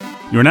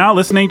You are now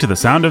listening to The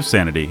Sound of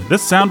Sanity.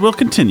 This sound will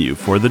continue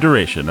for the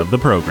duration of the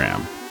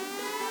program.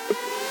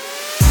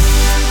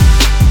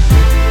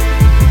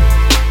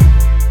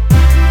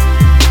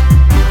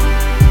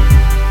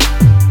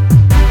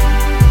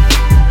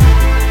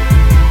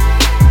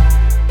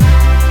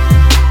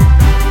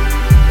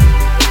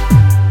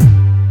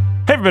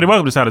 Hey everybody,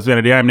 welcome to Sound of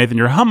Sanity. I'm Nathan,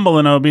 your humble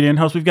and obedient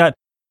host. We've got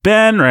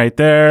Ben right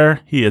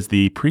there. He is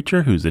the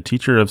preacher who's a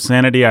teacher of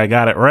sanity. I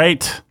got it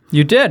right.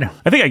 You did.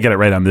 I think I get it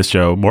right on this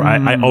show.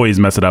 I always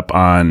mess it up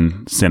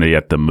on Sanity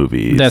at the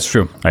Movies. That's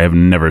true. I have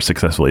never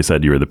successfully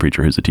said you are the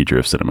preacher who's a teacher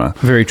of cinema.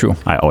 Very true.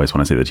 I always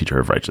want to say the teacher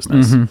of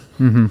righteousness.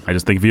 I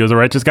just think of you as a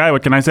righteous guy.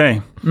 What can I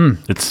say?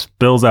 It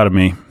spills out of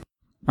me.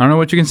 I don't know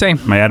what you can say.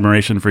 My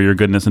admiration for your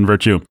goodness and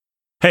virtue.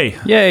 Hey,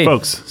 Yay.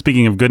 Folks,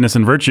 speaking of goodness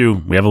and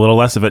virtue, we have a little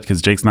less of it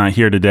because Jake's not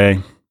here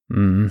today.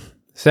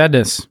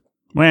 Sadness.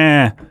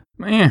 Wah.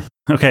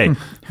 Okay.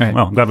 Right.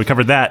 Well, I'm glad we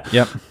covered that.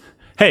 Yep.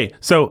 Hey,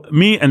 so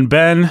me and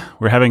Ben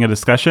were having a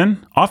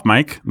discussion off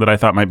mic that I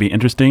thought might be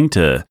interesting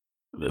to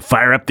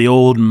fire up the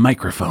old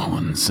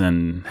microphones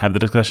and have the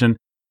discussion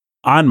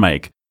on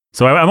mic.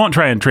 So I won't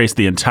try and trace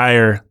the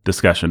entire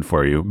discussion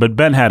for you, but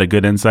Ben had a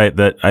good insight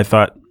that I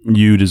thought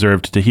you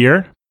deserved to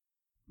hear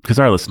because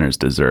our listeners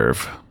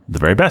deserve the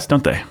very best,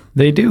 don't they?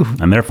 They do.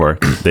 And therefore,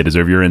 they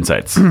deserve your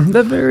insights.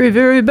 The very,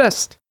 very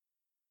best.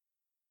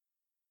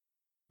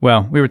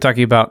 Well, we were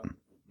talking about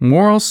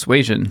moral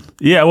suasion.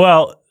 Yeah,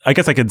 well, I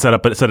guess I could set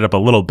it up a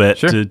little bit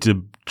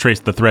to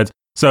trace the threads.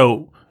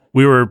 So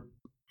we were,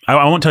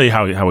 I won't tell you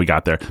how we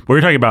got there, but we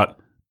were talking about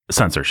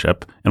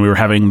censorship, and we were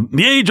having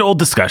the age-old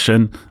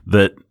discussion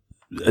that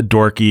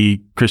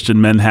dorky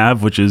Christian men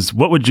have, which is,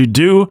 what would you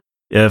do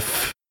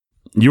if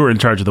you were in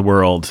charge of the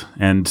world,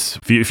 and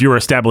if you were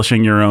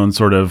establishing your own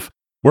sort of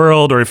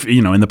world, or if,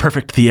 in the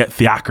perfect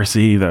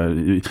theocracy,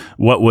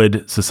 what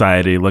would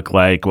society look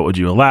like? What would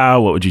you allow?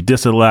 What would you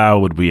disallow?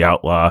 Would we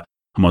outlaw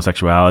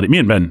homosexuality? Me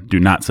and Ben do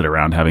not sit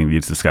around having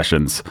these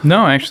discussions.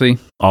 No, actually.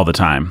 All the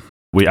time.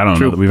 I don't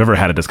know that we've ever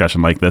had a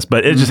discussion like this,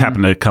 but it just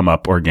happened to come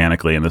up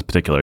organically in this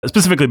particular,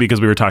 specifically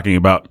because we were talking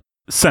about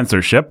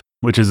censorship,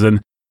 which is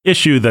an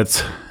issue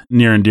that's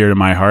near and dear to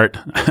my heart.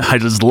 I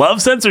just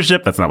love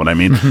censorship. That's not what I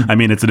mean. I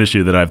mean, it's an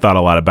issue that I've thought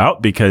a lot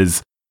about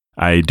because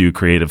I do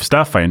creative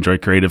stuff. I enjoy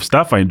creative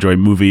stuff. I enjoy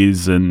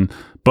movies and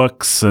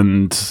books,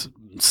 and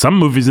some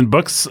movies and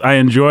books I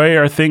enjoy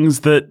are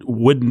things that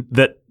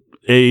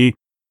a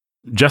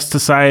just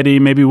society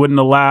maybe wouldn't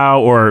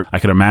allow, or I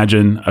could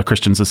imagine a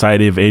Christian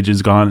society of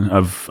ages gone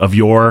of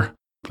yore.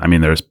 I mean,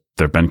 there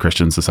have been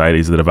Christian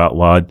societies that have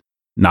outlawed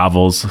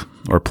novels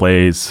or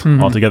plays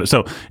altogether.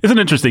 So it's an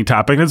interesting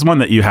topic. It's one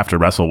that you have to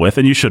wrestle with,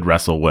 and you should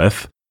wrestle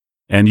with,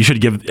 and you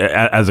should give,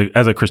 as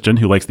a Christian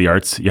who likes the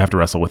arts, you have to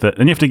wrestle with it,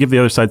 and you have to give the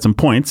other side some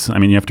points. I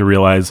mean, you have to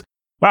realize,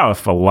 wow,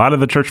 if a lot of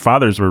the church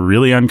fathers were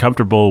really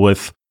uncomfortable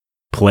with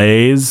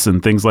plays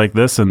and things like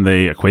this, and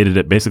they equated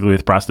it basically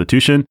with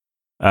prostitution,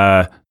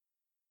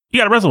 you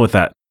got to wrestle with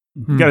that.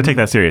 You got to take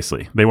that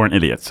seriously. They weren't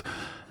idiots.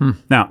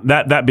 Now,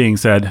 that being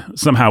said,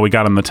 somehow we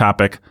got on the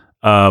topic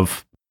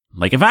of,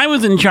 like, if I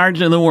was in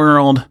charge of the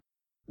world,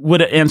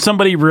 and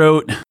somebody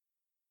wrote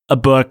a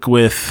book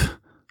with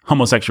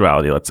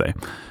homosexuality, let's say,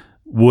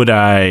 would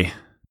I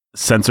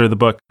censor the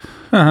book?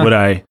 Would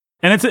I?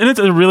 And it's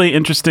a really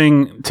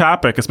interesting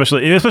topic,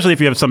 especially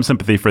if you have some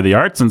sympathy for the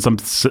arts and some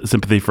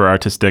sympathy for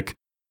artistic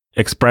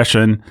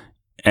expression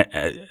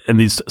and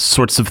these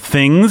sorts of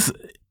things.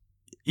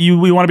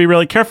 We want to be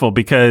really careful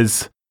but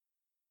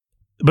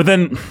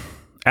then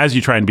as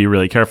you try and be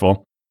really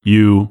careful,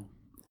 you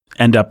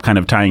end up kind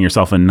of tying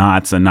yourself in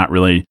knots and not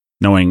really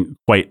knowing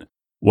quite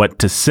what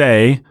to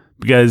say,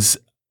 because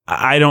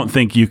I don't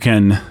think you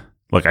can,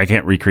 look, I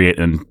can't recreate,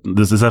 and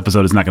this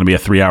episode is not going to be a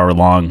 3-hour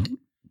long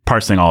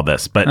parsing all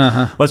this, but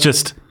let's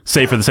just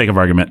say, for the sake of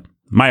argument,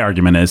 my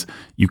argument is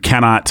you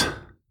cannot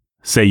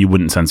say you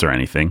wouldn't censor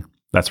anything.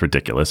 That's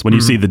ridiculous. When you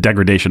see the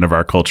degradation of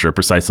our culture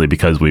precisely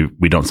because we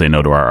don't say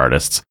no to our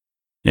artists,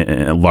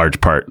 in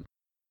large part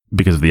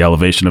because of the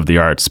elevation of the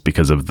arts,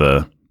 because of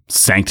the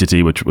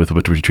sanctity with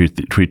which we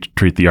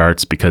treat the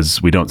arts,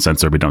 because we don't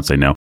censor, we don't say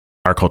no.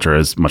 Our culture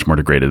is much more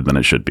degraded than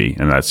it should be,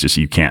 and that's just,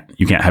 you can't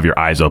have your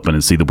eyes open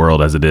and see the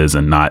world as it is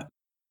and not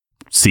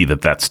see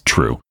that that's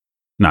true.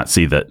 Not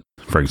see that,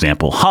 for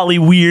example,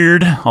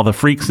 Hollyweird, all the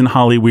freaks in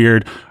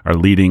Hollyweird are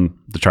leading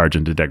the charge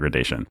into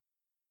degradation.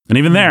 And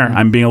even there,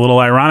 I'm being a little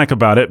ironic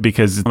about it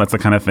because that's the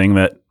kind of thing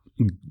that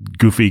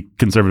goofy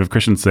conservative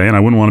Christians say, and I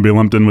wouldn't want to be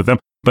lumped in with them.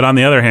 But on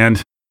the other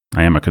hand,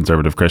 I am a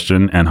conservative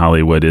Christian, and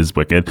Hollywood is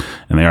wicked,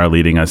 and they are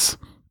leading us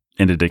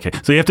into decay.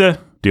 So you have to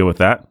deal with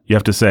that. You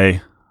have to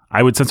say,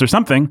 I would censor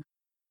something,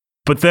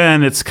 but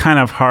then it's kind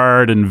of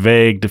hard and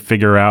vague to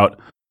figure out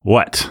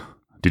what.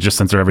 Do you just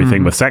censor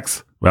everything with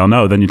sex? Well,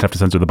 no, then you'd have to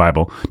censor the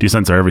Bible. Do you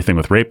censor everything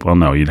with rape? Well,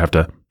 no, you'd have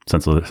to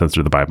censor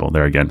the Bible.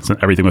 There again,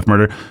 everything with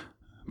murder.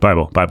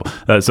 Bible.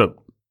 So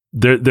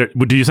do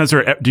you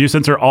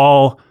censor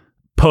all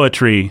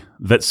poetry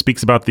that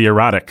speaks about the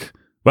erotic?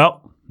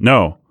 Well,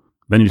 no.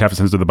 Then you'd have to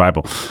censor the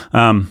Bible.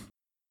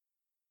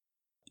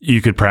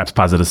 You could perhaps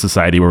posit a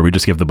society where we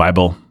just give the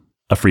Bible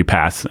a free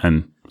pass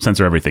and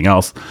censor everything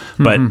else.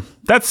 But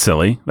that's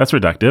silly. That's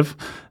reductive.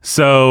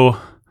 So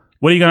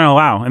what are you going to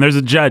allow? And there's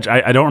a judge.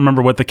 I don't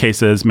remember what the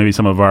case is. Maybe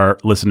some of our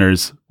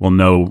listeners will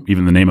know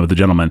even the name of the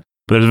gentleman.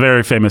 But there's a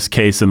very famous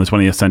case in the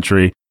 20th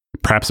century.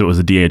 Perhaps it was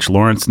a D.H.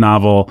 Lawrence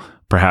novel.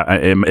 Perhaps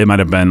it might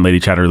have been Lady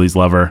Chatterley's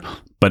Lover.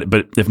 But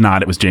if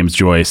not, it was James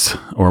Joyce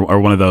or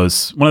one of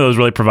those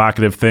really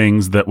provocative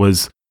things that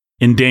was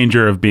in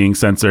danger of being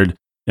censored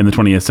in the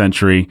 20th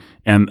century.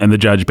 And the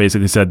judge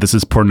basically said, this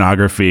is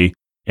pornography.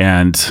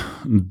 And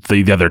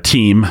the other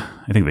team,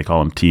 I think they call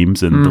them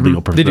teams in the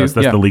legal purposes.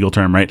 That's the legal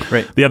term, right?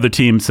 The other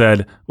team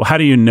said, well, how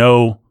do you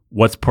know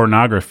what's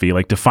pornography?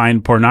 Like,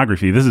 define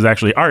pornography. This is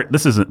actually art.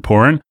 This isn't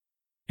porn.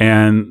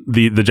 And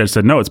the judge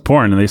said, no, it's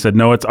porn. And they said,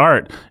 no, it's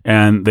art.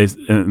 And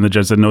the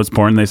judge said, no, it's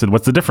porn. And they said,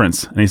 what's the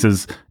difference? And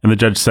the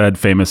judge said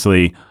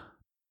famously,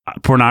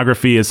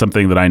 pornography is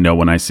something that I know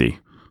when I see.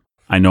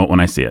 I know it when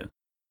I see it.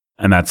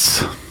 And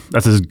that's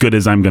as good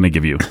as I'm going to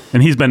give you.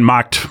 And he's been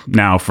mocked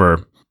now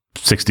for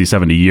 60,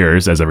 70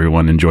 years as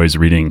everyone enjoys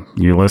reading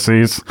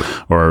Ulysses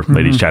or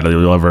Lady Chatterley's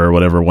Lover or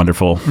whatever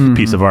wonderful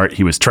piece of art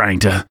he was trying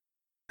to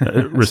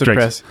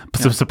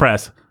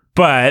suppress.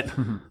 But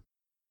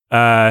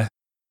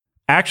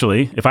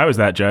actually, if I was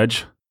that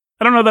judge,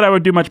 I don't know that I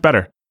would do much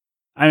better.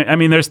 I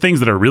mean, there's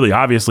things that are really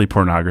obviously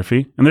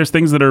pornography and there's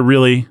things that are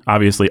really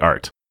obviously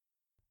art.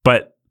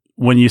 But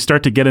when you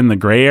start to get in the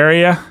gray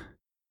area,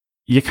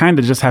 you kind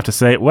of just have to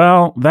say,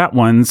 well, that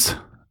one's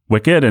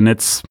wicked and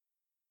it's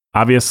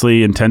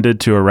obviously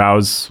intended to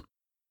arouse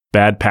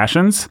bad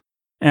passions.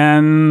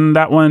 And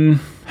that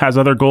one has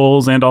other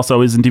goals and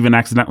also isn't even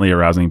accidentally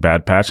arousing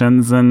bad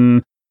passions.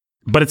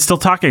 But it's still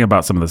talking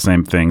about some of the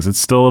same things. It's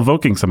still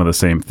evoking some of the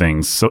same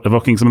things, so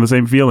evoking some of the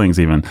same feelings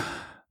even.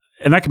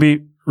 And that can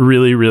be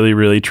really, really,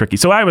 really tricky.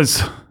 So I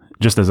was,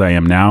 just as I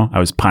am now, I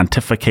was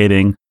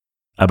pontificating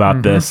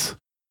about this.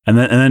 And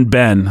then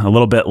Ben, a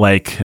little bit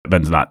like,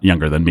 Ben's not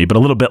younger than me, but a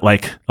little bit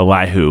like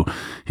Elihu.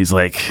 He's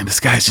like, this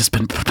guy's just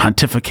been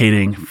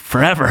pontificating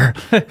forever.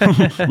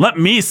 Let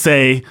me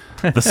say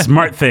the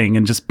smart thing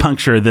and just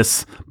puncture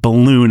this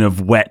balloon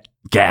of wet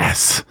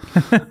gas.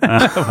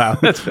 Wow,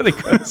 that's really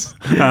gross.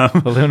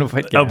 Balloon of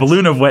wet gas. A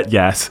balloon of wet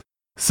gas.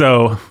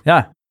 So,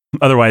 yeah.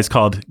 Otherwise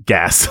called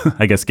gas.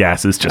 I guess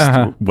gas is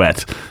just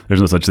wet. There's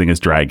no such thing as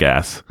dry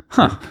gas.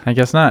 Huh. I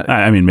guess not.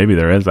 I mean, maybe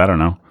there is. I don't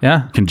know.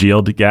 Yeah.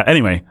 Congealed gas.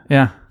 Anyway.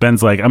 Yeah.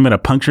 Ben's like, I'm going to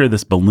puncture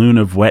this balloon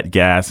of wet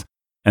gas.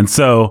 And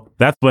so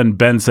that's when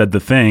Ben said the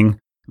thing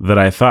that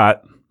I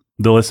thought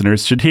the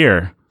listeners should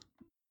hear.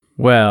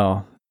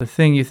 Well, the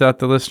thing you thought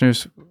the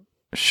listeners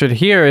should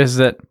hear is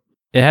that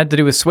it had to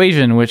do with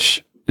suasion,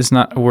 which is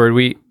not a word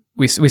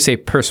we say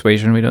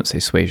persuasion. We don't say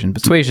suasion,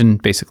 but suasion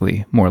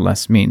basically more or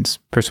less means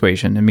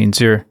persuasion. It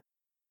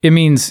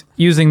means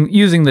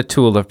using the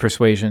tool of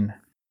persuasion,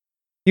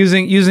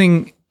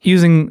 using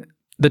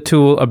the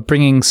tool of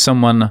bringing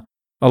someone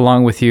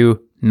along with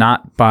you,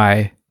 not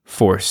by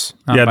force.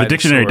 The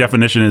dictionary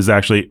definition is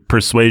actually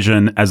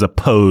persuasion as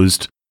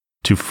opposed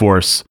to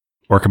force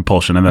or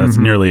compulsion, and that's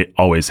nearly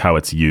always how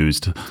it's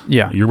used.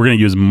 Yeah, we're going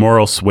to use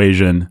moral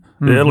suasion,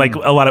 like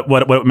a lot of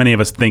what many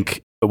of us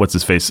think. What's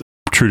his face?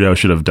 Trudeau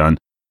should have done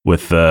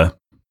with the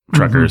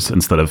truckers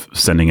instead of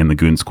sending in the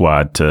goon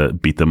squad to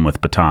beat them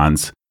with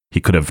batons.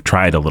 He could have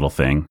tried a little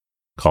thing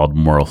called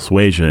moral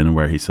suasion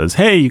where he says,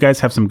 hey, you guys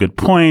have some good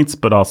points,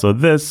 but also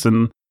this,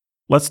 and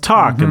let's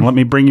talk and let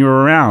me bring you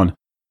around.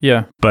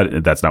 Yeah.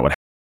 But that's not what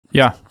happened.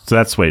 Yeah. So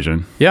that's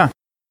suasion. Yeah.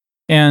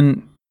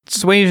 And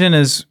suasion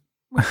is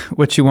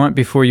what you want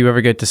before you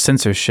ever get to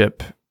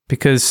censorship,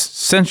 because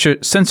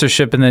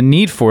censorship and the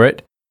need for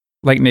it,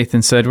 like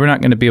Nathan said, we're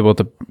not going to be able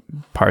to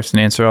parse and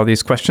answer all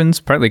these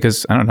questions, partly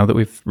because I don't know that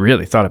we've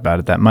really thought about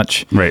it that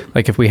much. Right.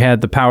 Like if we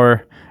had the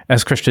power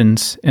as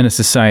Christians in a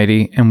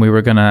society and we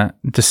were going to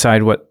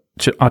decide what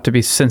ought to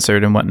be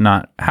censored and what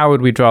not, how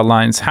would we draw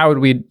lines? How would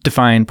we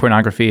define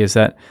pornography, as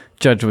that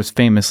judge was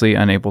famously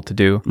unable to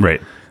do?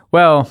 Right.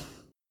 Well,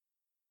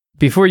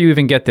 before you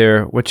even get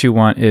there, what you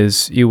want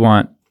is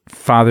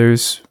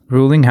fathers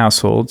ruling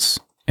households,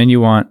 and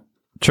you want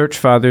church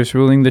fathers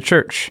ruling the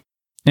church.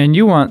 And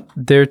you want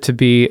them to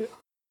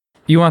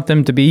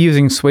be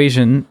using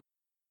suasion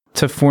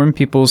to form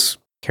people's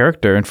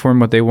character and form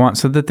what they want,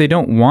 so that they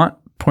don't want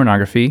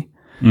pornography.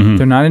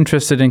 They're not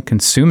interested in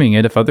consuming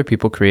it if other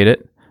people create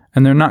it,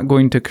 and they're not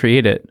going to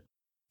create it.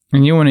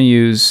 And you want to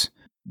use,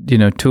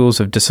 tools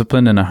of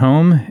discipline in a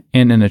home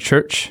and in a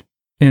church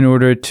in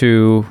order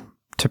to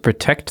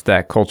protect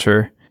that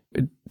culture,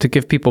 to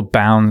give people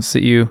bounds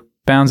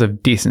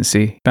of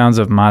decency, bounds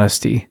of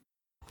modesty.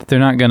 They're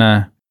not going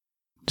to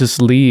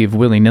just leave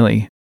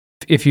willy-nilly.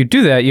 If you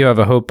do that, you have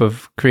a hope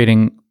of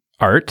creating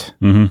art,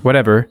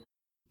 whatever,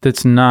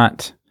 that's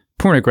not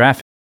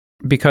pornographic,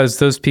 because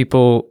those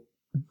people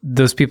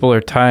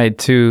are tied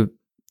to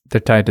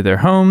their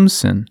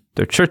homes and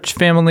their church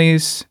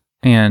families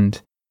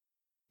and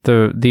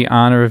the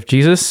honor of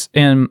Jesus,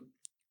 and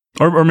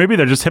or maybe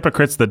they're just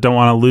hypocrites that don't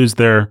want to lose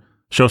their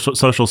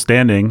social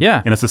standing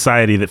in a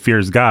society that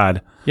fears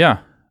God. Yeah.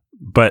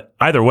 But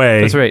either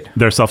way, that's right.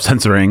 They're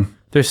self-censoring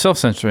They're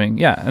self-censoring.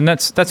 Yeah, and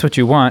that's what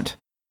you want.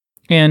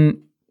 And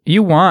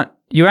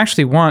you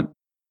actually want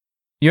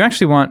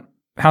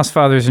house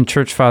fathers and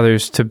church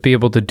fathers to be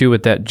able to do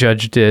what that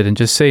judge did and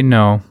just say,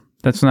 no,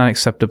 that's not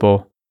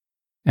acceptable.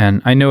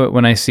 And I know it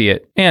when I see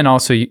it. And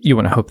also, you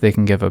want to hope they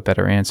can give a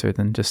better answer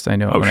than just I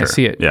know it when I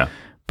see it. Yeah.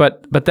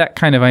 But that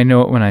kind of I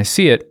know it when I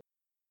see it.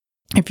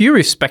 If you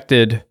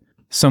respected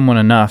someone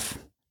enough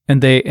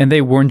and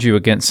they warned you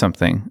against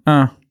something,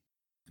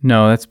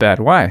 no, that's bad.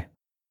 Why?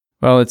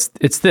 Well,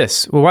 it's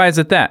this. Well, why is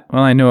it that?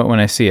 Well, I know it when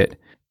I see it.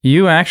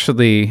 You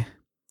actually,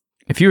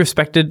 if you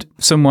respected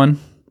someone,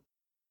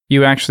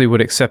 you actually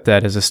would accept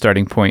that as a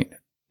starting point.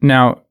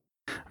 Now,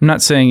 I'm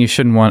not saying you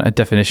shouldn't want a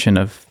definition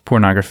of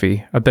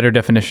pornography, a better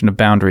definition of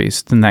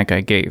boundaries than that guy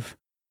gave.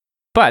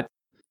 But,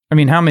 I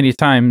mean, how many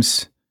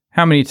times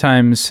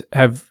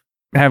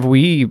have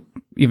we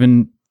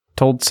even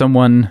told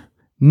someone,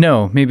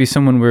 no, maybe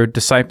someone we're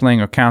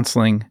discipling or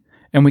counseling,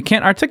 and we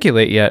can't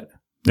articulate yet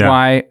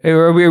why,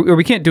 or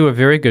we can't do a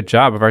very good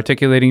job of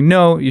articulating,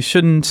 no, you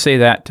shouldn't say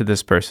that to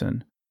this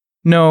person.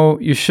 No,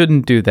 you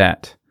shouldn't do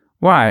that.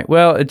 Why?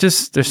 Well,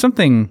 there's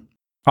something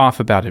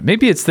off about it.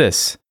 Maybe it's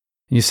this.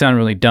 You sound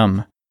really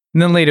dumb.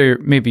 And then later,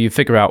 maybe you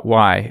figure out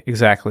why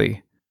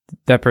exactly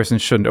that person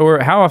shouldn't. Or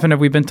how often have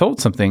we been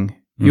told something?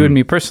 You and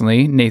me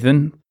personally,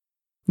 Nathan,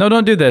 no,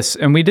 don't do this.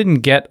 And we didn't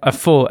get a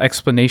full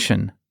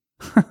explanation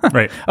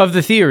of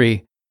the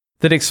theory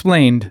that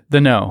explained the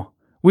no.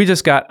 We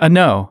just got a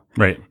no.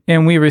 Right.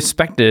 And we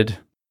respected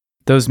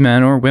those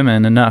men or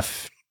women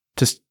enough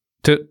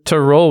to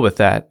roll with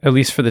that, at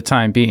least for the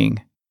time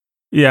being.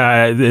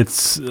 Yeah,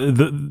 it's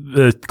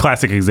the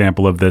classic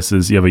example of this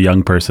is you have a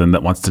young person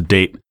that wants to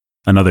date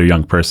another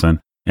young person,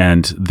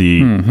 and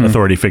the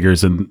authority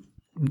figures in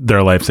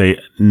their life say,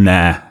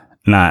 "Nah,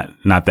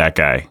 not that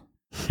guy,"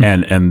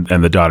 and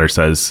the daughter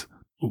says,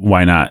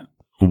 "Why not?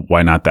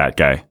 Why not that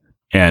guy?"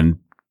 And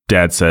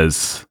dad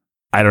says,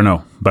 "I don't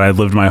know, but I've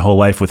lived my whole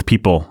life with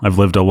people. I've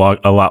lived a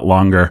lot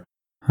longer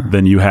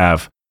than you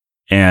have,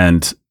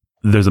 and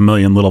there's a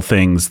million little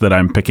things that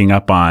I'm picking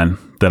up on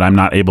that I'm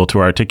not able to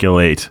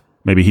articulate."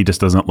 Maybe he just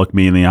doesn't look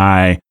me in the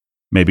eye.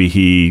 Maybe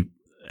he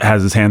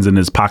has his hands in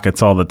his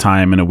pockets all the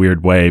time in a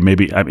weird way.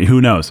 Maybe, I mean, who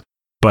knows?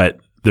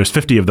 But there's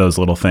 50 of those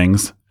little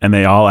things, and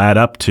they all add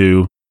up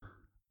to,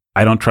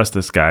 I don't trust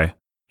this guy.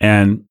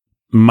 And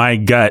my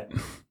gut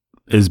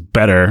is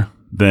better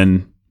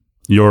than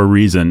your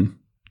reason,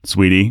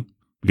 sweetie,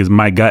 because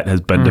my gut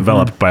has been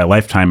developed by a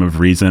lifetime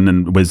of reason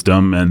and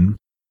wisdom and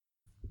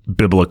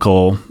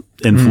biblical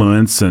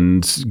influence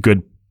and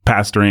good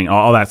pastoring,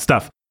 all that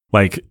stuff.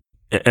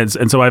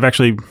 And so I've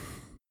actually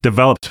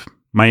developed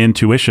my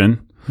intuition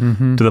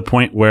to the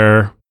point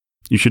where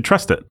you should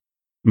trust it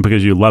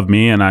because you love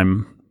me and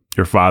I'm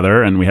your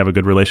father and we have a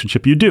good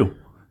relationship. You do.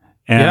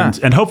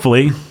 And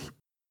hopefully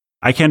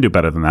I can do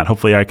better than that.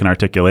 Hopefully I can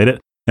articulate it,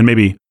 and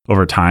maybe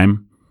over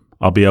time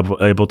I'll be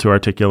able to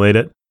articulate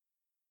it.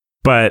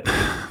 But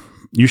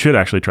you should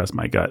actually trust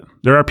my gut.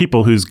 There are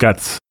people whose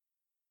guts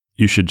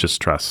you should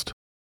just trust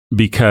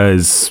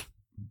because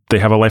they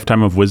have a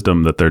lifetime of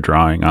wisdom that they're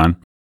drawing on.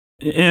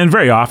 And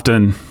very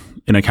often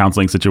in a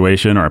counseling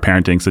situation or a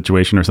parenting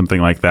situation or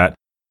something like that,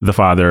 the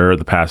father, or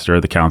the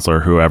pastor, the counselor,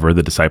 whoever,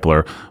 the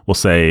discipler will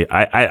say,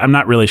 I'm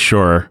not really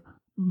sure.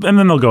 And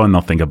then they'll go and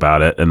they'll think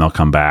about it and they'll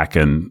come back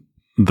and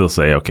they'll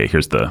say, okay,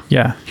 here's the,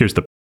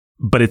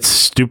 but it's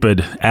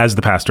stupid as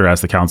the pastor,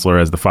 as the counselor,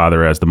 as the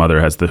father, as the mother,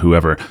 as the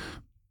whoever,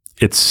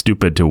 it's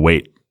stupid to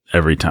wait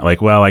every time.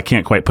 Like, well, I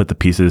can't quite put the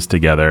pieces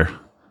together.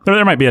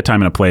 There might be a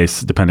time and a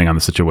place depending on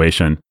the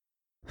situation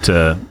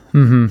to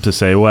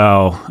say,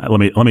 well, let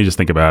me just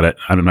think about it.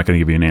 I'm not going to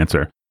give you an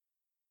answer.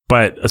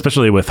 But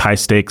especially with high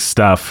stakes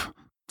stuff,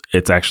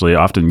 it's actually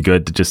often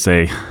good to just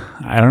say,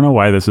 I don't know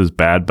why this is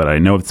bad, but I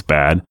know it's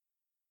bad.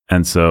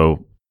 And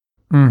so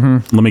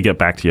let me get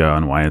back to you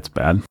on why it's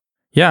bad.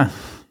 Yeah.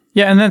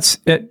 Yeah. And that's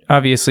it.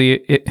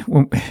 Obviously,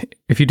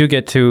 if you do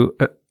get to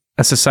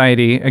a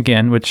society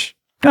again, which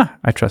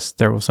I trust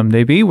there will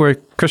someday be, where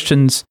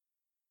Christians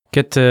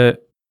get to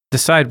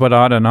decide what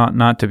ought and ought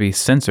not to be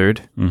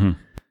censored.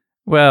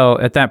 Well,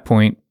 at that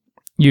point,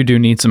 you do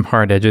need some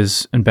hard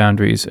edges and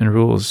boundaries and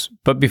rules.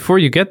 But before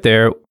you get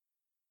there,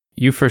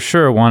 you for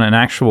sure want an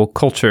actual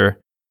culture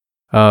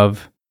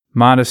of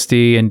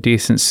modesty and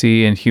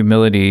decency and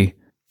humility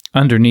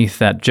underneath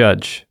that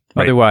judge.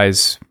 Right.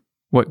 Otherwise,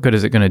 what good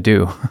is it going to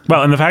do?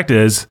 Well, and the fact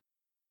is,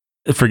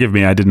 forgive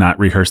me, I did not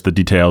rehearse the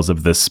details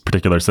of this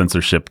particular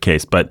censorship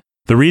case, but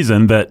the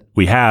reason that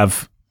we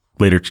have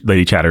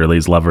Lady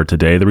Chatterley's lover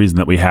today, the reason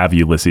that we have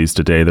Ulysses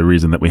today, the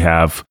reason that we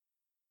have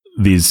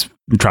these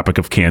Tropic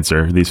of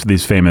Cancer,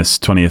 these famous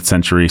 20th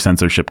century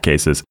censorship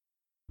cases,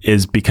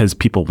 is because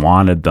people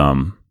wanted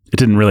them. It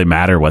didn't really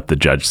matter what the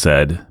judge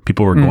said.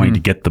 People were going to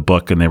get the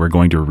book and they were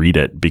going to read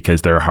it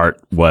because their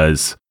heart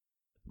was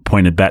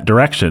pointed that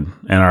direction.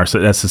 And as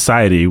a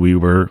society,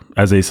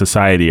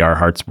 our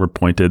hearts were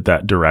pointed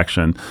that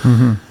direction.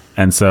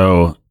 And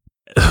so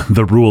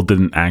the rule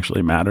didn't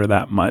actually matter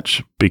that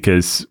much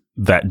because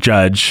that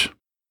judge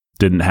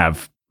didn't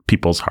have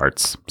people's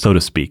hearts, so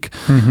to speak.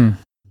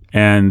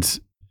 And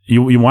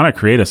you want to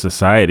create a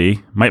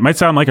society. Might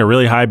sound like a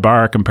really high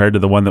bar compared to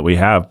the one that we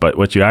have, but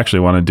what you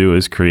actually want to do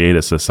is create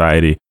a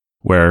society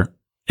where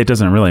it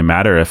doesn't really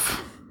matter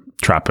if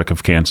Tropic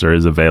of Cancer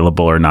is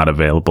available or not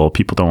available.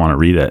 People don't want to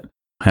read it.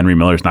 Henry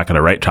Miller's not going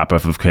to write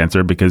Tropic of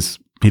Cancer because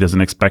he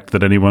doesn't expect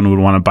that anyone would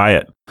want to buy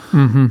it.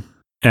 Mm-hmm.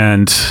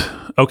 And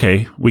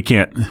okay, we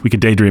can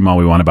daydream all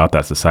we want about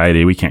that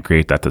society. We can't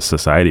create that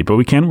society, but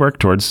we can work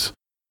towards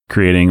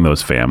creating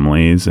those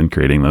families and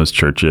creating those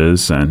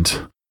churches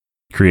and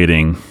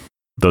creating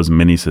those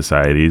mini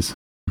societies.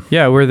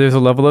 Yeah, where there's a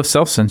level of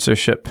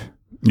self-censorship.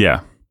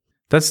 Yeah.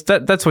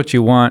 That's what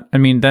you want. I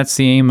mean, that's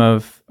the aim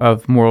of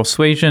moral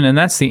suasion, and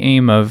that's the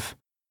aim of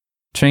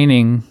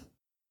training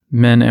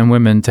men and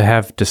women to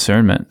have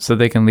discernment so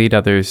they can lead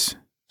others,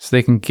 so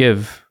they can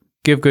give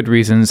good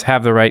reasons,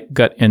 have the right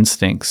gut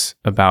instincts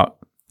about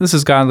this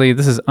is godly,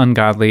 this is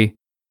ungodly,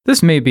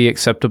 this may be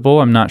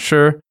acceptable, I'm not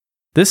sure.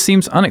 This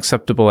seems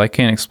unacceptable, I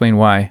can't explain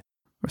why.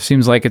 Or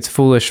seems like it's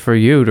foolish for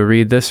you to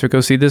read this or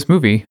go see this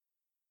movie.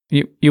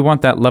 You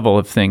want that level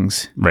of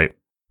things. Right.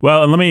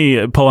 Well, and let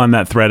me pull on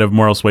that thread of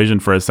moral suasion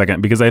for a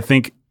second, because I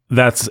think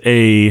that's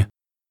a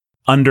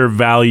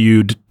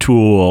undervalued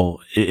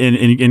tool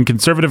in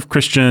conservative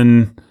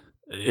Christian,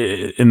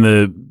 in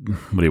the,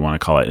 what do you want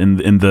to call it?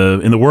 In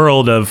the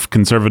world of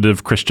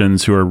conservative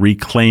Christians who are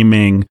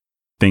reclaiming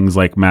things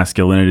like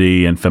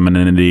masculinity and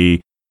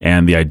femininity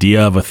and the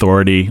idea of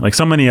authority. Like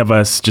so many of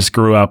us just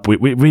grew up, we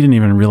didn't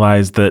even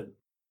realize that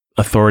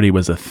authority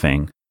was a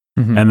thing.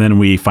 Mm-hmm. And then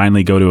we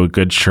finally go to a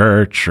good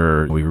church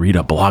or we read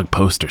a blog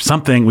post or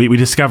something. We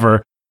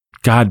discover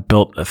God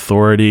built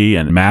authority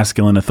and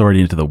masculine authority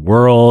into the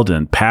world,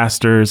 and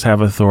pastors have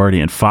authority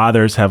and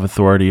fathers have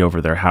authority over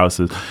their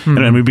houses. Mm-hmm.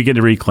 And we begin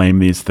to reclaim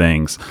these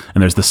things.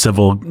 And there's the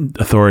civil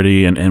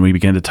authority, and we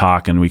begin to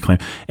talk and we claim.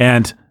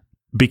 And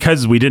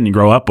because we didn't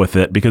grow up with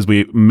it, because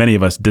many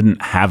of us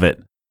didn't have it,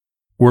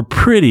 we're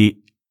pretty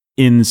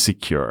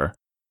insecure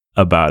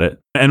about it.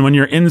 And when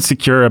you're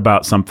insecure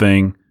about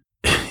something,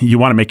 you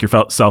want to make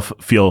yourself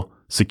feel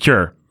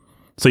secure.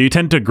 So you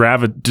tend to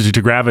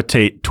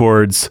gravitate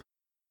towards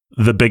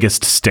the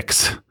biggest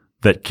sticks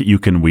that you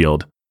can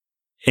wield.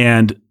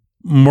 And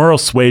moral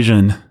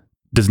suasion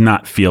does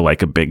not feel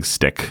like a big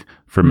stick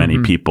for many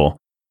people.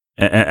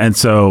 And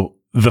so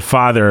the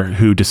father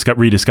who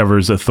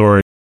rediscovers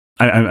authority,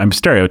 I'm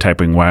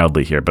stereotyping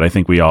wildly here, but I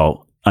think we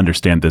all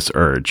understand this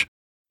urge.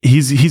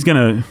 He's going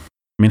to,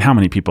 I mean, how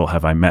many people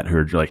have I met who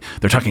are like,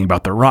 they're talking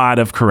about the rod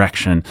of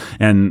correction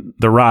and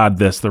the rod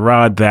this, the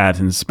rod that,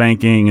 and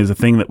spanking is a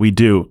thing that we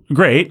do.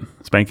 Great.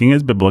 Spanking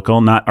is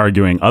biblical, not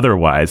arguing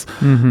otherwise.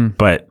 Mm-hmm.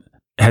 But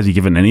has he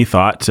given any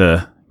thought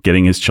to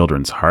getting his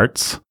children's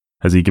hearts?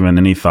 Has he given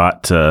any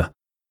thought to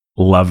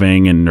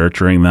loving and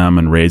nurturing them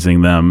and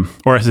raising them?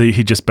 Or has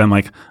he just been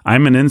like,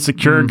 I'm an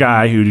insecure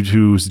guy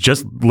who's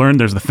just learned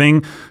there's a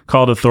thing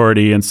called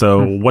authority. And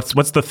so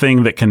what's the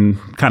thing that can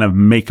kind of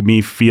make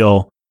me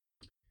feel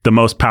the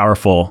most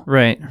powerful,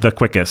 right, the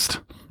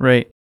quickest.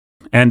 Right.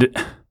 And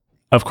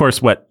of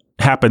course, what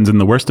happens in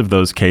the worst of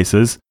those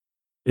cases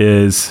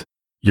is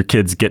your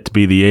kids get to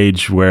be the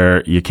age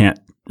where you can't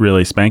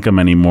really spank them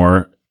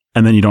anymore.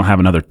 And then you don't have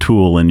another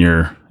tool in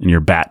your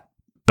bat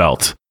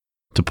belt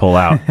to pull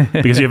out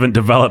because you haven't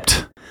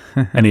developed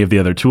any of the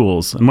other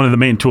tools. And one of the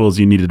main tools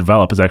you need to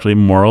develop is actually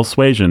moral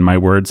suasion. My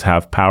words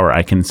have power.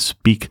 I can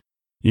speak.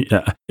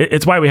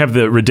 It's why we have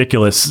the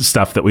ridiculous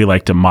stuff that we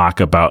like to mock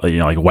about,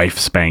 like wife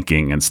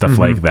spanking and stuff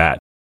like that.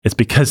 It's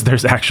because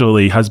there's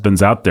actually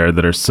husbands out there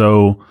that are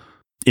so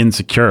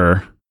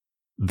insecure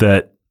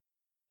that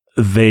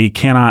they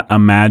cannot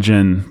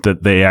imagine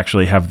that they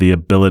actually have the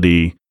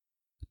ability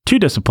to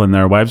discipline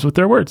their wives with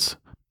their words,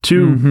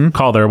 to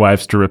call their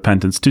wives to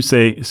repentance, to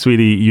say,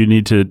 sweetie, you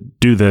need to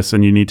do this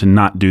and you need to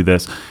not do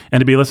this,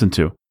 and to be listened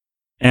to.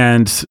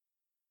 And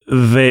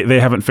they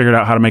haven't figured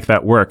out how to make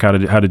that work, how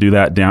to do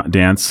that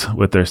dance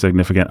with their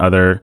significant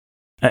other.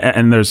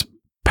 And there's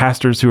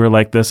pastors who are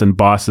like this and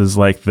bosses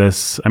like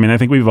this. I mean, I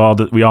think we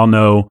all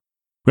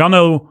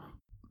know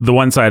the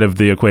one side of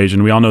the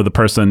equation. We all know the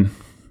person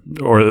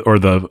or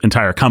the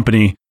entire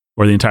company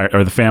or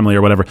the family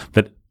or whatever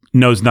that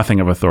knows nothing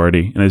of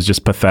authority and is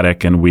just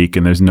pathetic and weak,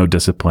 and there's no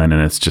discipline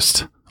and it's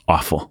just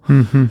awful.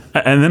 And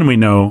then we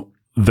know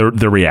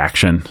the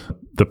reaction,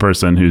 the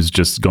person who's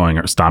just going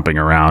or stomping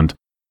around,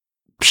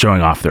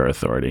 showing off their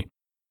authority.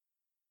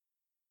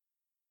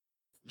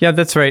 Yeah,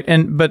 that's right.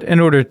 But in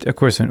order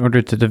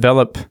to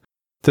develop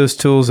those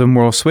tools of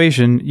moral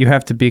suasion, you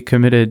have to be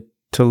committed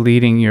to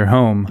leading your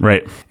home,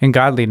 right, in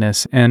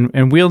godliness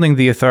and wielding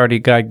the authority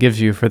God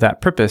gives you for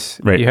that purpose.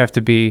 Right. You have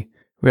to be.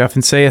 We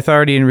often say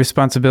authority and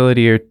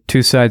responsibility are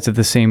two sides of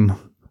the same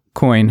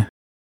coin.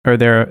 Or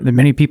there are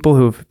many people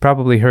who have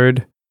probably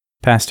heard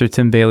Pastor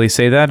Tim Bailey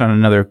say that on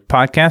another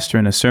podcast or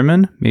in a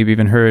sermon, maybe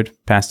even heard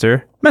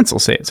Pastor Menzel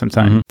say it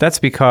sometime. That's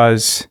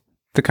because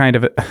the kind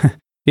of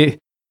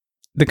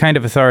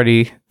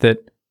authority that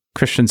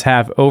Christians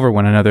have over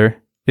one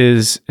another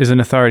is an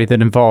authority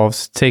that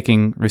involves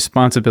taking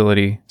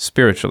responsibility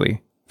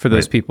spiritually for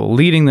those people,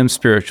 leading them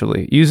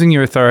spiritually, using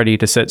your authority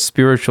to set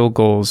spiritual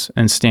goals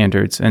and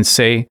standards and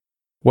say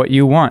what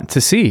you want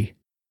to see.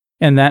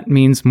 And that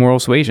means moral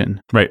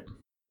suasion. Right.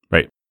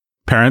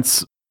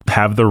 Parents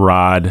have the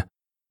rod,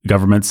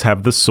 governments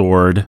have the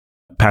sword,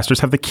 pastors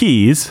have the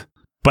keys.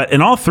 But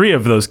in all three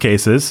of those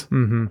cases,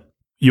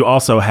 you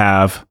also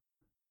have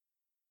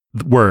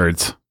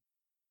words.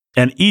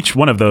 And each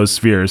one of those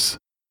spheres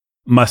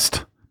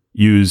must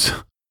use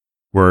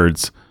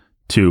words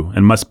too,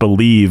 and must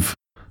believe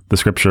the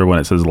scripture when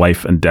it says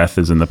life and death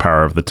is in the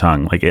power of the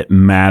tongue. Like, it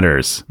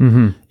matters.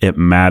 It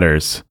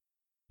matters.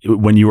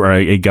 When you are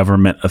a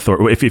government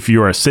authority, if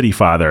you are a city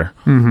father,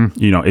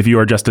 if you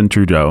are Justin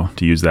Trudeau,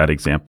 to use that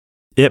example,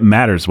 it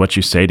matters what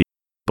you say to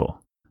people.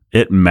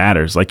 It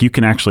matters. Like, you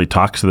can actually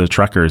talk to the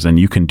truckers and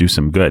you can do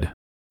some good.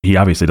 He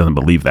obviously doesn't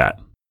believe that.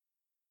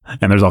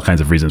 And there's all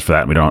kinds of reasons for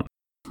that. We're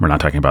not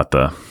talking about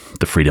the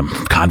freedom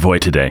convoy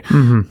today,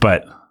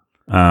 but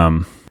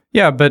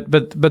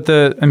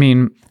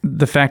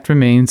the fact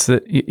remains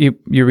that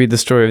you read the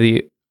story of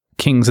the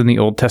kings in the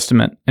Old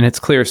Testament, and it's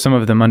clear some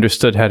of them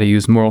understood how to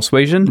use moral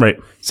suasion. Right.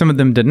 Some of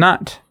them did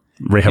not.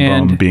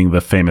 Rehoboam being the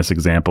famous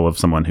example of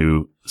someone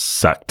who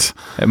sucked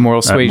at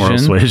moral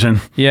suasion.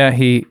 Yeah,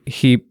 he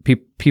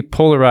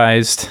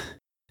polarized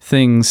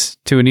things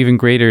to an even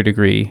greater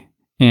degree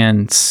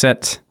and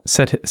set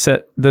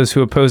those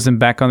who opposed him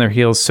back on their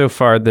heels so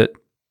far that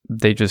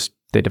they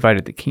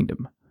divided the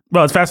kingdom.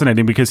 Well, it's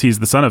fascinating because he's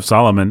the son of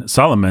Solomon.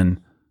 Solomon,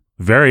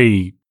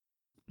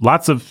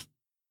 lots of,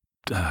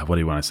 what do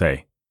you want to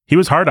say? He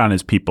was hard on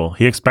his people.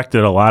 He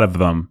expected a lot of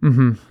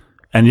them.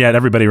 And yet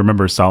everybody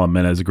remembers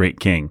Solomon as a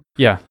great king.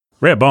 Yeah.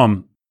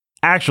 Rehoboam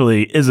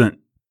actually isn't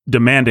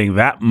demanding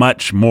that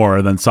much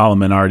more than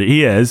Solomon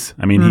already is.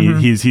 I mean,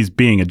 he's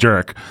being a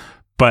jerk,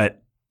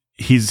 but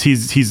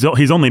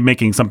he's only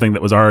making something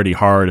that was already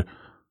harder.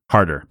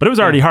 But it was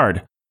already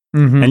hard.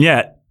 And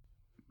yet,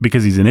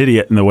 because he's an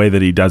idiot in the way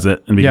that he does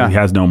it, and because he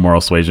has no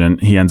moral suasion,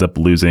 he ends up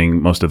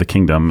losing most of the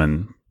kingdom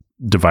and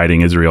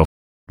dividing Israel.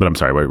 But I'm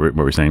sorry, what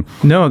were we saying?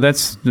 No,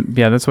 that's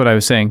what I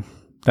was saying.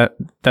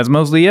 That's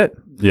mostly it.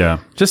 Yeah.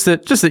 Just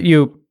that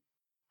you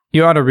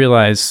ought to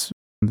realize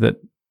that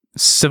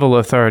civil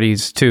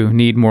authorities too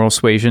need moral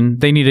suasion.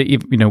 They need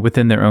it,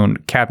 within their own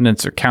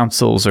cabinets or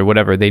councils or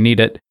whatever. They need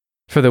it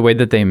for the way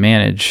that they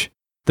manage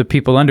the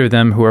people under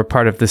them who are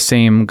part of the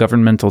same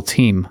governmental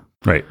team.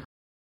 Right.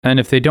 And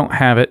if they don't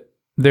have it,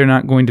 they're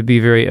not going to be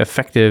very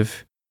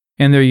effective,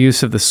 and their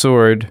use of the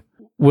sword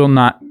will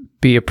not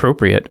be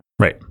appropriate.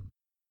 Right.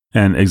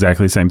 And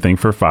exactly the same thing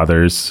for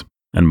fathers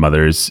and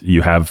mothers.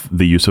 You have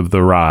the use of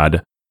the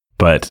rod,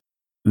 but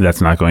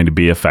that's not going to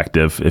be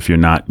effective if you're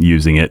not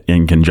using it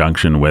in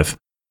conjunction with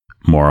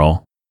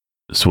moral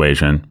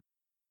suasion.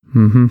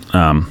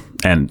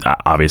 And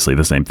obviously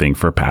the same thing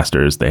for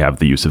pastors. They have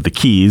the use of the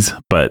keys,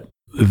 but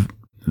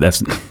I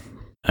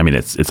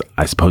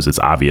suppose it's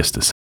obvious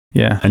to say.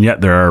 Yeah. And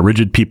yet there are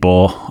rigid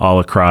people all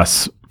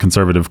across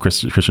conservative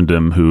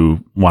Christendom who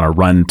want to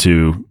run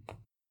to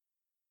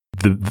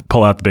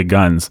pull out the big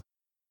guns.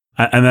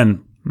 And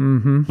then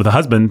with a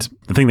husband,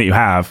 the thing that you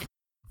have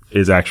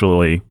is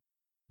actually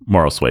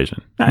moral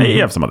suasion.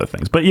 You have some other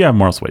things, but you have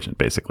moral suasion,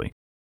 basically.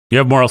 You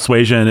have moral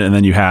suasion, and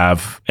then you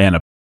have, in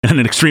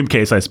an extreme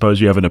case, I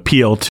suppose, you have an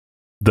appeal to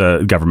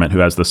the government who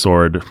has the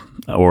sword,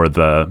 or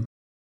the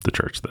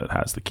church that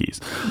has the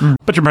keys.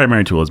 But your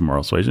primary tool is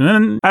moral suasion.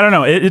 And I don't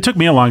know, it took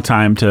me a long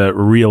time to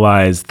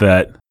realize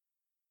that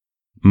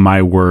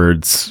my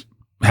words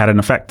had an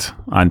effect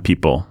on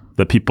people,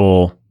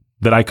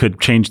 that I could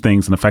change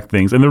things and affect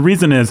things. And the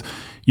reason is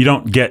you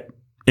don't get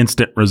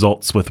instant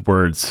results with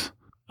words.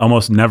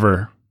 Almost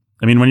never.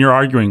 I mean, when you're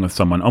arguing with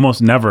someone,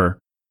 almost never.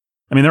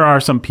 I mean, there are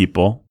some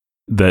people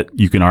that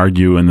you can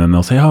argue and then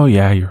they'll say, oh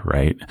yeah, you're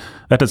right.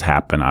 That does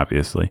happen,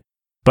 obviously.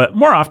 But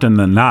more often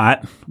than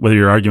not, whether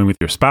you're arguing with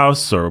your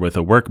spouse or with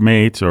a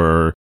workmate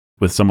or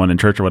with someone in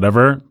church or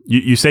whatever,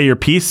 you say your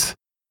piece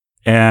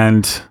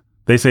and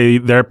they say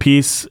their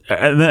piece,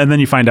 and then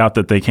you find out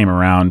that they came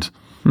around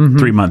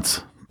 3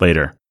 months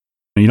later.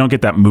 You don't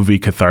get that movie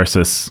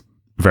catharsis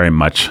very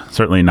much,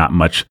 certainly not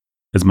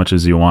as much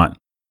as you want.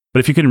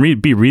 But if you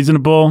can be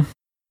reasonable,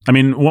 I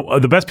mean, one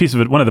of the best pieces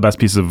of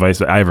advice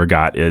that I ever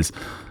got is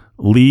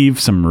leave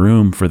some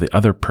room for the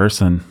other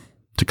person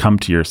to come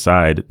to your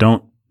side.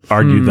 Don't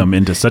argue them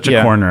into such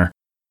a corner.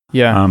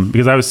 Yeah.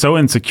 Because I was so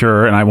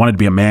insecure and I wanted to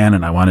be a man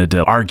and I wanted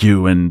to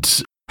argue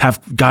and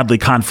have godly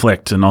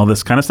conflict and all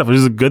this kind of stuff, which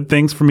is good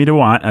things for me to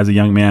want as a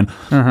young man.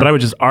 But I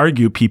would just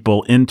argue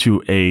people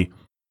into a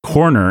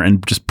corner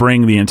and just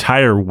bring the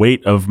entire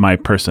weight of my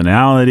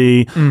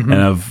personality and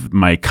of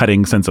my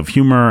cutting sense of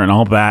humor and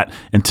all that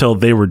until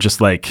they were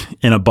just like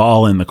in a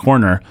ball in the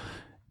corner.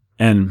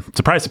 And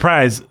surprise,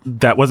 surprise,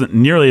 that wasn't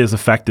nearly as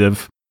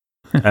effective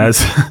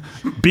as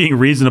being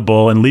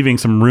reasonable and leaving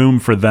some room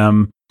for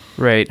them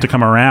to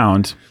come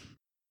around.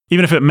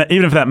 Even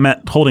if that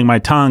meant holding my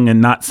tongue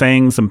and not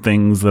saying some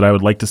things that I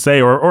would like to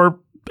say, or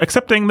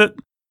accepting that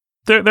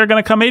they're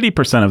going to come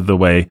 80% of the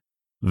way.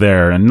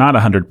 there and not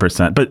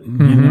 100%, but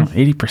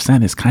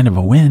 80% is kind of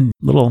a win.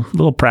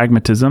 Little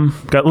pragmatism,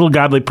 got little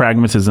godly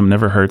pragmatism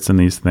never hurts in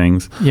these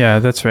things. Yeah,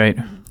 that's right.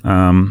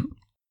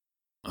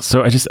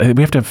 So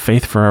we have to have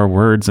faith for our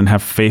words and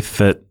have faith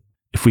that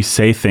if we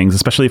say things,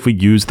 especially if we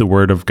use the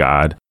word of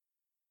God,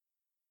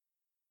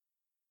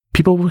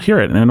 people will hear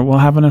it and it will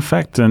have an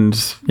effect. And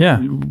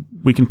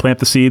we can plant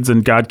the seeds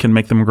and God can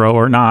make them grow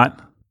or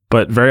not.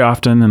 But very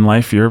often in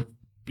life, your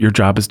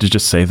job is to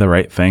just say the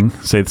right thing,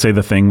 say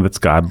the thing that's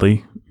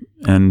godly,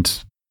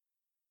 and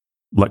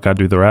let God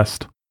do the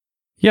rest.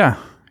 Yeah.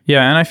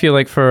 And I feel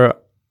like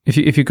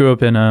if you grew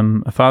up in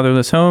a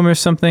fatherless home or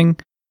something,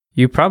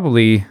 you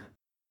probably,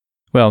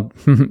 well,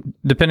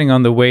 depending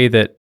on the way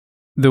that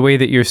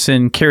your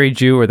sin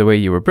carried you or the way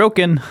you were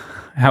broken,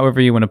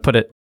 however you want to put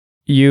it,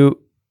 you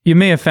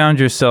may have found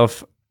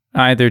yourself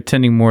either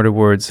tending more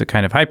towards a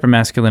kind of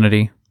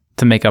hypermasculinity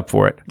to make up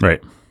for it.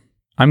 Right.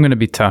 I'm going to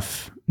be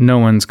tough. No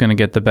one's going to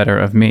get the better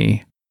of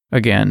me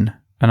again,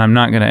 and I'm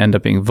not going to end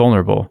up being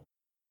vulnerable.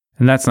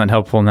 And that's not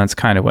helpful, and that's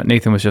kind of what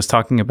Nathan was just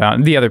talking about.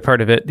 And the other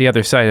part of it, the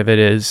other side of it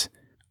is,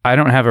 I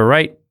don't have a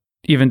right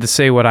even to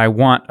say what I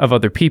want of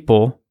other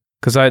people,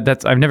 because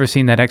I've never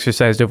seen that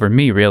exercised over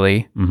me,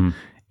 really. Mm-hmm.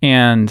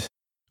 And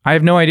I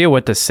have no idea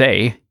what to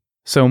say.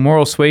 So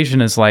moral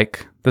suasion is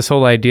like this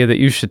whole idea that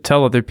you should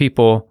tell other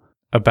people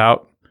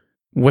about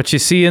what you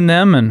see in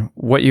them and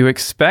what you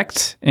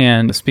expect.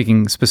 And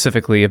speaking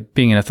specifically of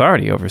being an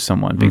authority over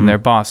someone, being their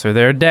boss or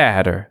their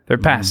dad or their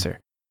pastor.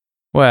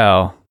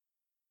 Well,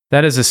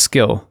 that is a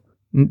skill.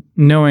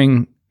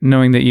 Knowing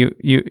that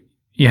you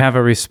have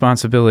a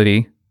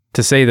responsibility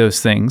to say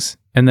those things,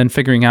 and then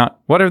figuring out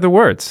what are the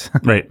words.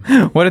 Right.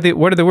 What are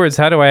the words?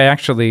 How do I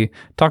actually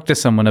talk to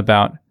someone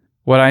about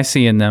what I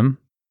see in them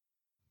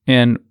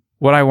and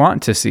what I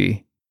want to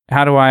see?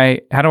 How do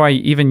I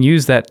even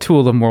use that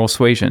tool of moral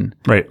suasion?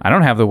 Right. I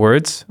don't have the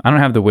words. I don't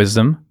have the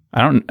wisdom.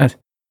 I don't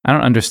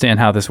understand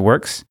how this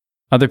works.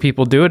 Other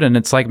people do it, and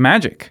it's like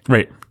magic.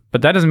 Right.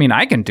 But that doesn't mean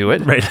I can do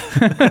it. Right.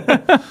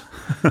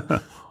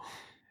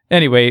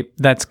 Anyway,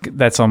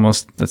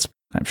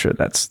 I'm sure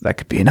that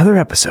could be another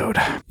episode.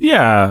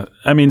 Yeah.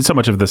 I mean, so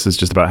much of this is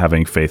just about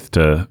having faith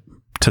to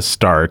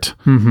start.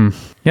 Mm-hmm.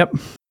 Yep.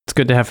 It's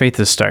good to have faith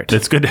to start.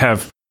 It's good to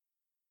have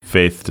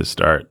faith to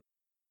start.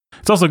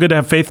 It's also good to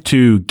have faith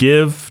to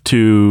give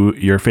to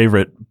your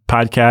favorite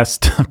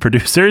podcast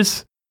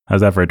producers.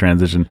 How's that for a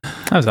transition?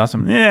 That was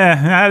awesome.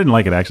 Yeah, I didn't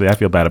like it, actually. I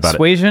feel bad about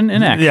Suasion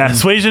in action. Yeah,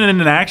 suasion in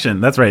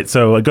action. That's right.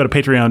 So go to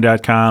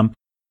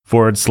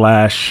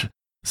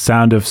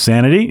patreon.com/Sound of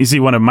Sanity. You see,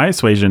 one of my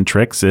suasion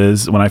tricks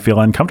is when I feel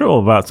uncomfortable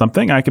about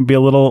something, I can be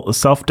a little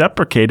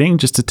self-deprecating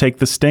just to take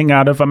the sting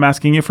out of I'm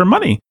asking you for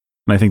money.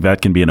 And I think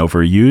that can be an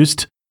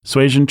overused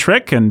suasion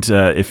trick. And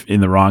if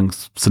in the wrong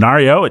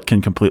scenario, it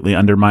can completely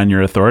undermine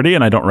your authority.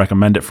 And I don't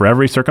recommend it for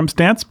every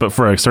circumstance, but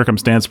for a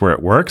circumstance where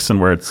it works and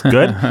where it's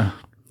good,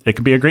 it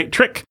can be a great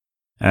trick.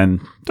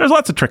 And there's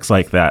lots of tricks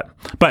like that.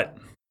 But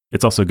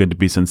it's also good to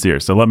be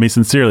sincere. So let me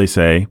sincerely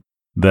say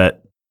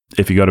that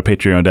if you go to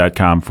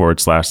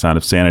patreon.com/Sound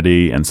of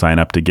Sanity and sign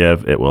up to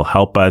give, it will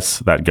help us.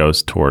 That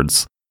goes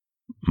towards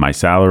my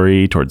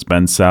salary, towards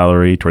Ben's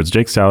salary, towards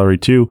Jake's salary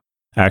too,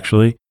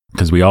 actually,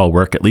 because we all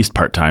work at least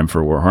part-time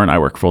for Warhorn. I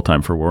work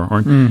full-time for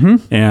Warhorn.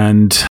 Mm-hmm.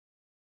 And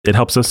it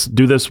helps us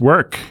do this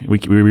work. We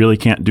really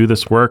can't do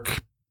this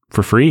work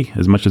for free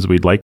as much as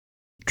we'd like.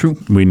 True.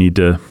 We need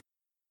to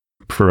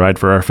provide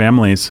for our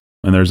families.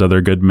 And there's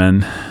other good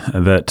men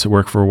that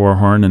work for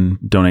Warhorn and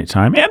donate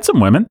time, and some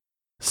women.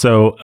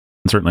 So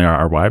certainly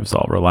our wives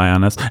all rely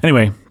on us.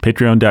 Anyway,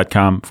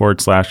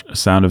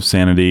 patreon.com/Sound of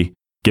Sanity.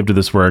 Give to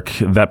this work.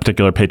 That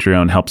particular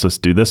Patreon helps us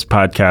do this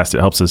podcast. It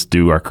helps us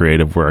do our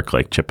creative work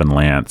like Chip and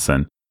Lance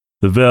and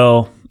The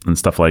Ville and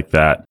stuff like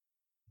that,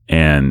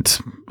 and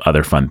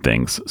other fun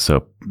things.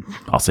 So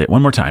I'll say it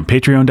one more time.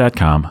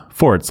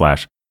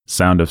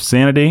 Patreon.com/Sound of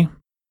Sanity.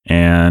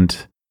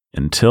 And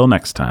until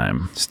next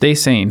time, stay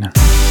sane.